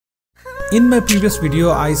In my previous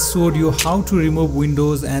video, I showed you how to remove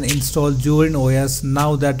Windows and install Zorin OS.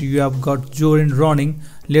 Now that you have got Zorin running,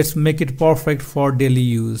 let's make it perfect for daily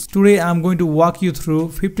use. Today I'm going to walk you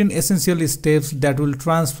through 15 essential steps that will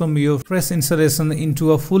transform your fresh installation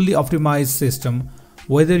into a fully optimized system.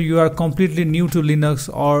 Whether you are completely new to Linux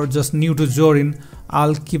or just new to Zorin,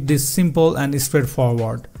 I'll keep this simple and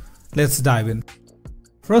straightforward. Let's dive in.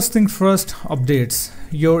 First thing first, updates.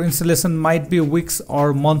 Your installation might be weeks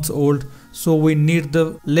or months old, so we need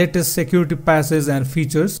the latest security patches and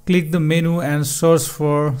features. Click the menu and search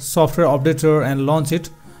for software updater and launch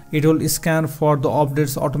it. It will scan for the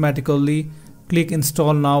updates automatically. Click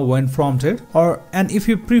install now when prompted. And if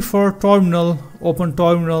you prefer terminal, open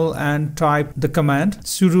terminal and type the command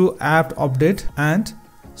sudo apt update and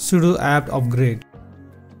sudo apt upgrade.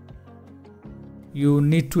 You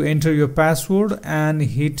need to enter your password and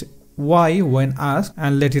hit Y when asked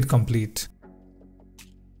and let it complete.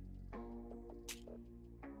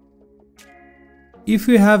 If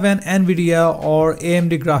you have an NVIDIA or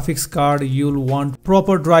AMD graphics card, you'll want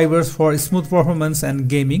proper drivers for smooth performance and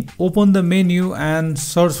gaming. Open the menu and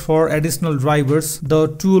search for additional drivers. The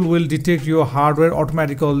tool will detect your hardware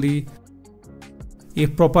automatically.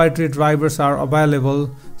 If proprietary drivers are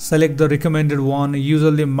available, select the recommended one,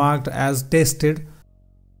 usually marked as tested,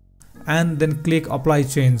 and then click apply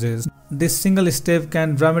changes. This single step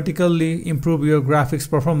can dramatically improve your graphics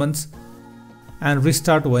performance, and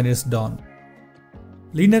restart when it's done.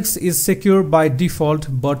 Linux is secure by default,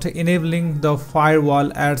 but enabling the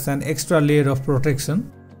firewall adds an extra layer of protection.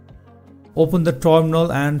 Open the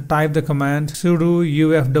terminal and type the command sudo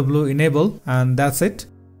ufw enable, and that's it.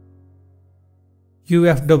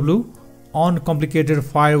 UFW on complicated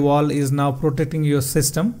firewall is now protecting your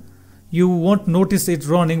system. You won't notice it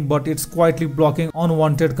running, but it's quietly blocking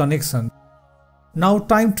unwanted connection. Now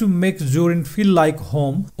time to make Zorin feel like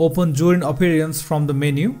home. Open Zorin Appearance from the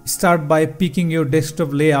menu. Start by picking your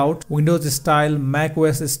desktop layout, Windows style, Mac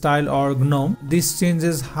OS style or GNOME. This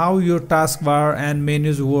changes how your taskbar and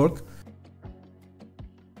menus work.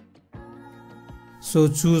 So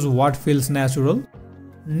choose what feels natural.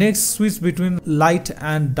 Next, switch between light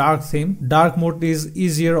and dark theme. Dark mode is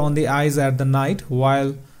easier on the eyes at the night,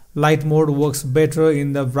 while light mode works better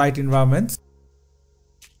in the bright environments.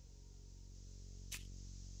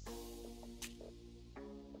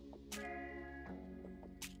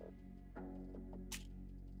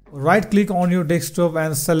 Right click on your desktop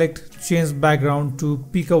and select change background to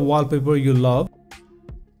pick a wallpaper you love.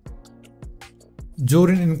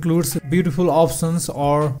 Zorin includes beautiful options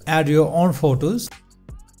or add your own photos.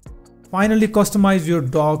 Finally, customize your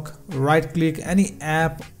dock. Right click any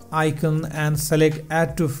app icon and select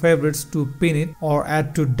add to favorites to pin it or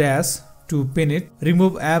add to dash to pin it.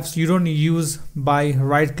 Remove apps you don't use by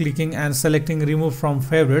right clicking and selecting remove from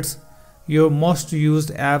favorites. Your most used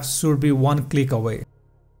apps should be one click away.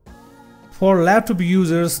 For laptop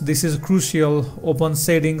users, this is crucial. Open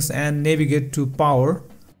settings and navigate to power.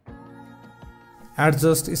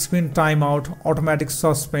 Adjust screen timeout, automatic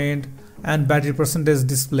suspend and battery percentage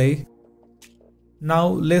display. Now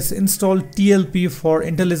let's install TLP for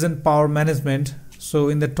intelligent power management. So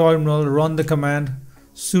in the terminal, run the command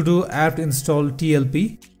sudo apt install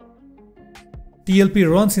TLP. TLP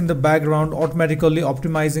runs in the background, automatically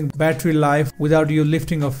optimizing battery life without you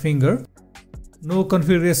lifting a finger. No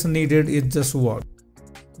configuration needed, it just works.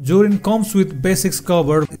 Zorin comes with basics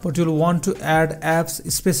covered, but you'll want to add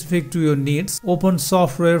apps specific to your needs. Open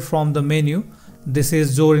software from the menu. This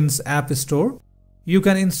is Zorin's App Store. You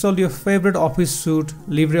can install your favorite office suite,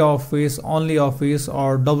 LibreOffice, OnlyOffice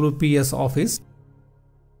or WPS Office.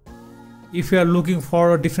 If you are looking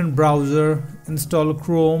for a different browser, install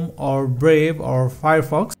Chrome or Brave or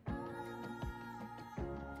Firefox.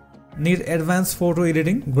 Need advanced photo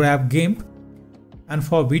editing? Grab GIMP. And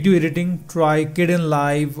for video editing, try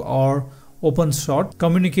Kdenlive or OpenShot.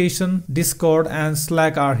 Communication, Discord and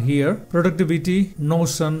Slack are here. Productivity,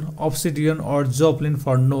 Notion, Obsidian or Joplin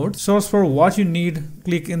for notes. Search for what you need,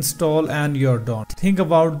 click install and you're done. Think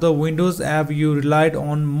about the Windows app you relied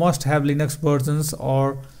on must have Linux versions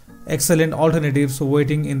or excellent alternatives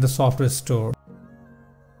waiting in the software store.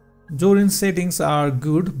 Zorin settings are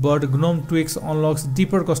good, but GNOME tweaks unlocks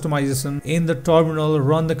deeper customization. In the terminal,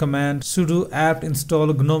 run the command sudo apt install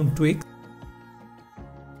GNOME tweak.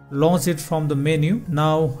 Launch it from the menu.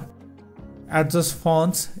 Now adjust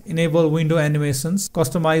fonts, enable window animations,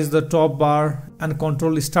 customize the top bar and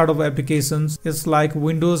control startup applications. It's like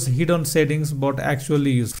Windows hidden settings but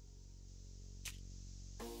actually useful.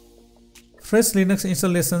 Fresh Linux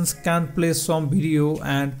installations can play some video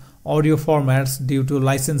and audio formats due to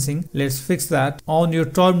licensing. Let's fix that. On your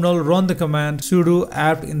terminal, run the command sudo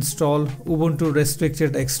apt install ubuntu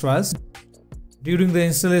restricted extras. During the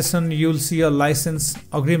installation, you'll see a license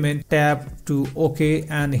agreement. Tap to OK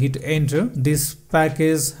and hit enter. This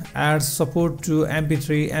package adds support to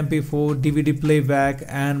MP3, MP4, DVD playback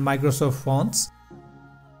and Microsoft fonts.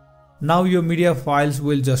 Now your media files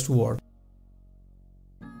will just work.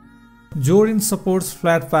 Zorin supports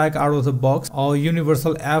Flatpak out of the box, a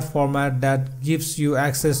universal app format that gives you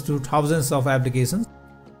access to thousands of applications.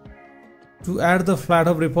 To add the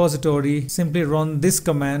Flathub repository, simply run this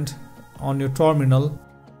command on your terminal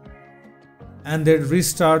and then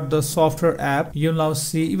restart the software app. You'll now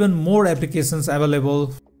see even more applications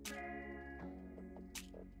available.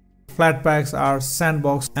 Flatpaks are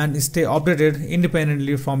sandboxed and stay updated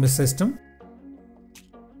independently from your system.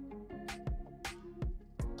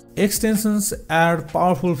 Extensions add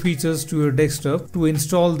powerful features to your desktop. To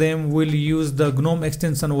install them, we'll use the GNOME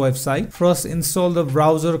extension website. First, install the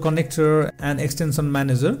browser connector and extension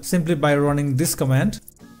manager simply by running this command.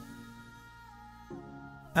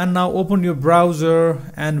 And now open your browser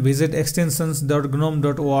and visit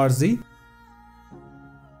extensions.gnome.org.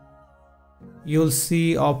 You'll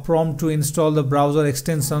see a prompt to install the browser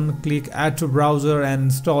extension. Click add to browser and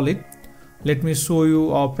install it. Let me show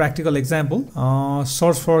you a practical example.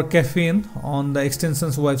 Search for caffeine on the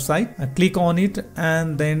extensions website. Click on it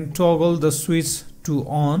and then toggle the switch to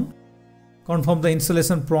on. Confirm the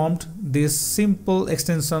installation prompt. This simple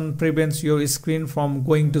extension prevents your screen from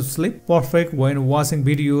going to sleep. Perfect when watching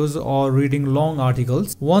videos or reading long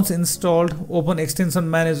articles. Once installed, open Extension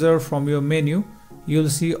Manager from your menu. You'll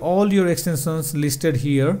see all your extensions listed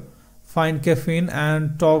here. Find caffeine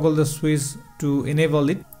and toggle the switch to enable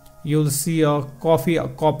it. You'll see a coffee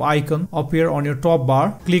cup icon appear on your top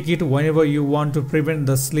bar. Click it whenever you want to prevent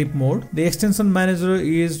the sleep mode. The extension manager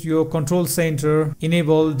is your control center.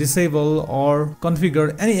 Enable, disable or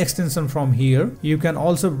configure any extension from here. You can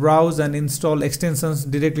also browse and install extensions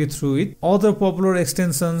directly through it. Other popular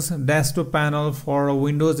extensions: Desktop Panel for a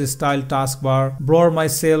Windows style taskbar, Blur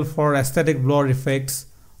Myself for aesthetic blur effects,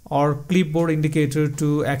 or Clipboard Indicator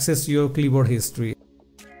to access your keyboard history.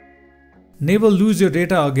 Never lose your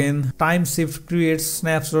data again. Timeshift creates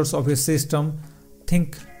snapshots of your system.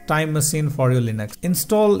 Think Time Machine for your Linux.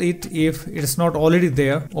 Install it if it's not already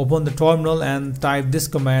there. Open the terminal and type this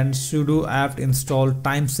command sudo apt install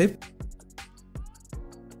timeshift.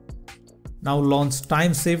 Now launch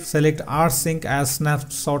Timeshift. Select rsync as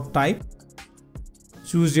snapshot type.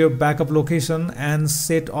 Choose your backup location and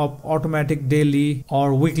set up automatic daily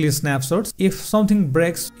or weekly snapshots. If something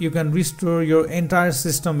breaks, you can restore your entire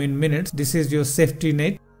system in minutes. This is your safety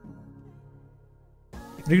net.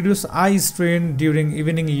 Reduce eye strain during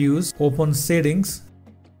evening use. Open Settings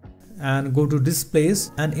and go to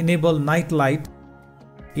Displays and enable Night Light.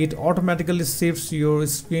 It automatically shifts your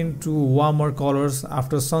screen to warmer colors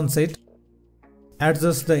after sunset.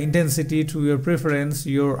 Adjust the intensity to your preference.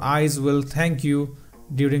 Your eyes will thank you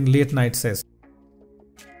during late night sessions.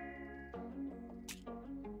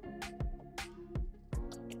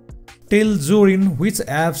 Tell Zorin which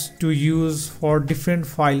apps to use for different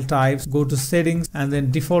file types. Go to Settings and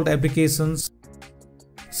then Default Applications.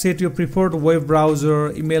 Set your preferred web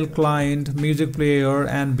browser, email client, music player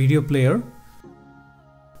and video player.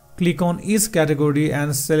 Click on each category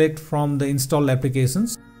and select from the installed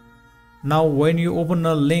applications. Now when you open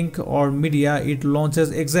a link or media, it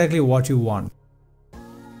launches exactly what you want.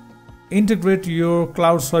 Integrate your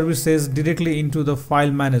cloud services directly into the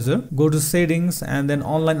file manager. Go to Settings and then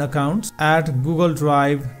Online Accounts. Add Google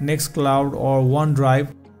Drive, Nextcloud or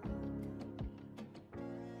OneDrive.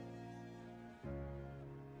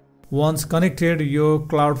 Once connected, your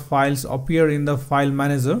cloud files appear in the file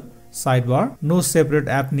manager sidebar. No separate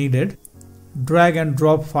app needed. Drag and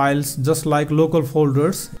drop files just like local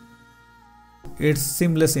folders. It's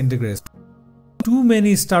seamless integration. Too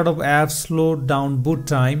many startup apps slow down boot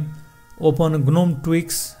time. Open GNOME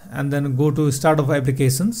Tweaks and then go to Startup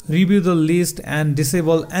Applications. Review the list and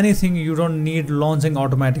disable anything you don't need launching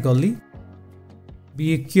automatically.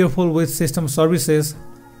 Be careful with system services,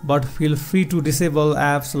 but feel free to disable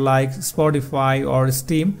apps like Spotify or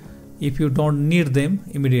Steam if you don't need them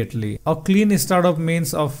immediately. A clean startup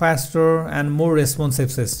means a faster and more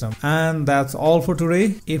responsive system. And that's all for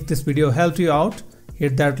today. If this video helped you out,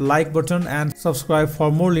 hit that like button and subscribe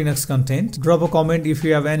for more Linux content. Drop a comment if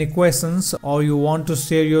you have any questions or you want to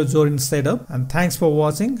share your Zorin setup. And thanks for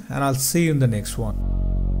watching, and I'll see you in the next one.